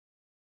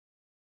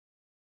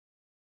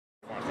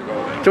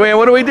Joanne,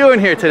 what are we doing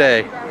here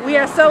today? We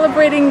are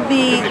celebrating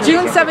the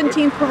June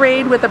 17th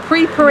parade with a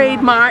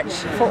pre-parade march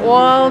for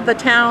all the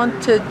town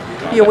to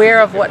be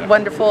aware of what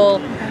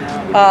wonderful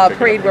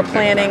parade we're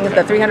planning.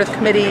 The 300th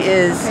committee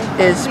is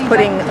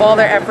putting all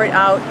their effort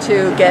out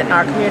to get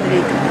our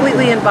community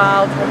completely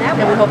involved,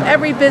 and we hope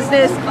every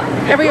business,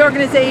 every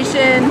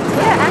organization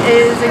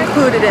is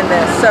included in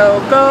this.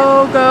 So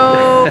go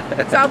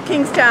South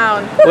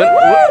Kingstown.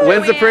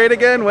 When's the parade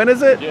again? When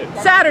is it?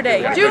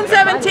 Saturday, June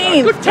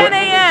 17th, 10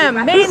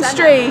 a.m. Main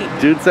Street.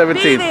 June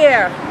 17th. Be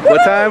there.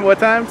 What time? What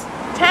times?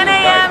 10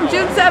 a.m.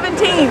 June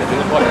 17th.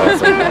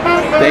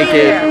 Thank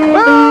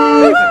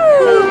you.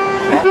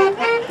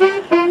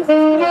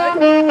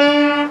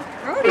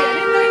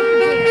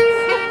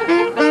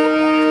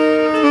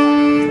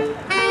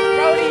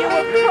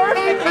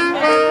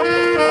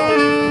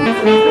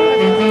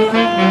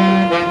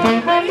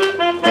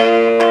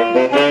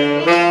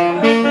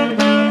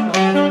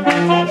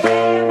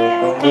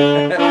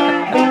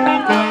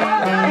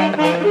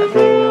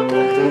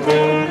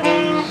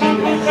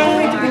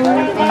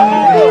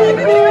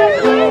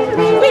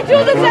 We do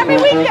this every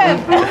weekend.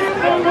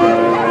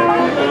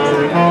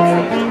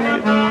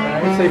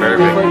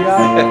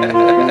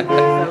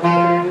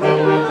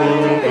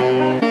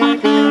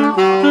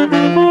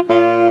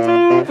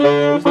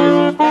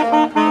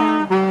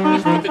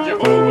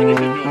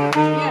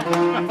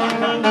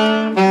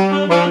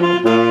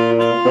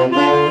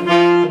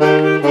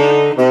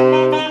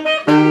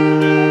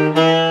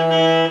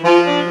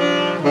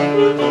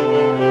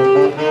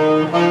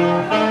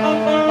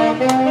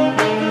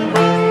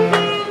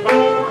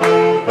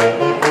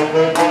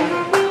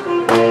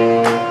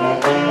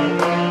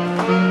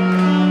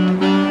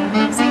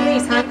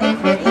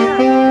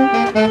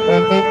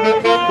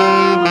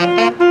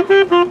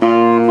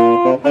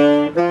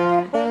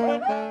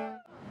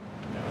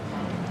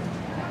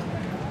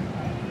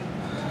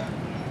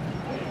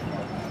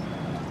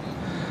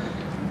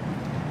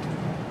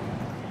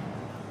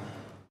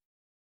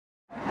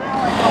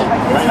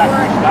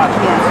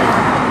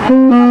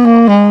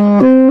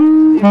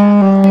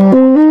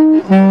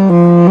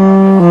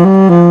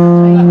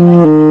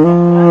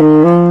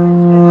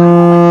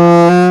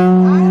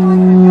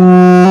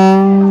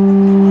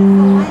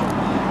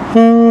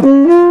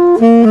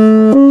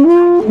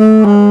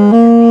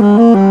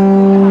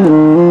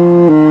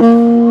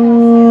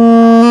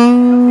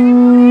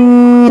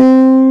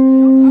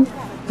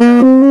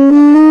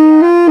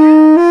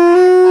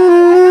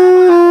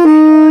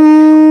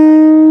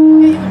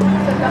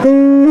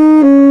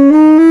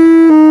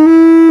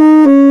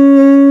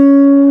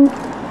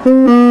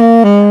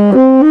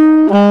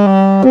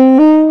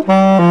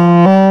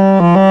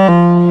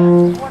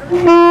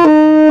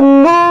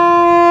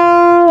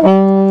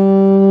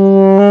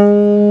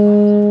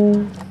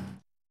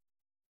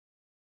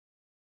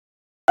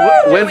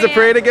 When's the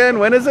parade again?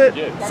 When is it?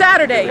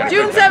 Saturday,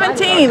 June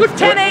 17th,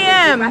 10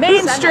 a.m.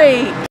 Main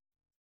Street.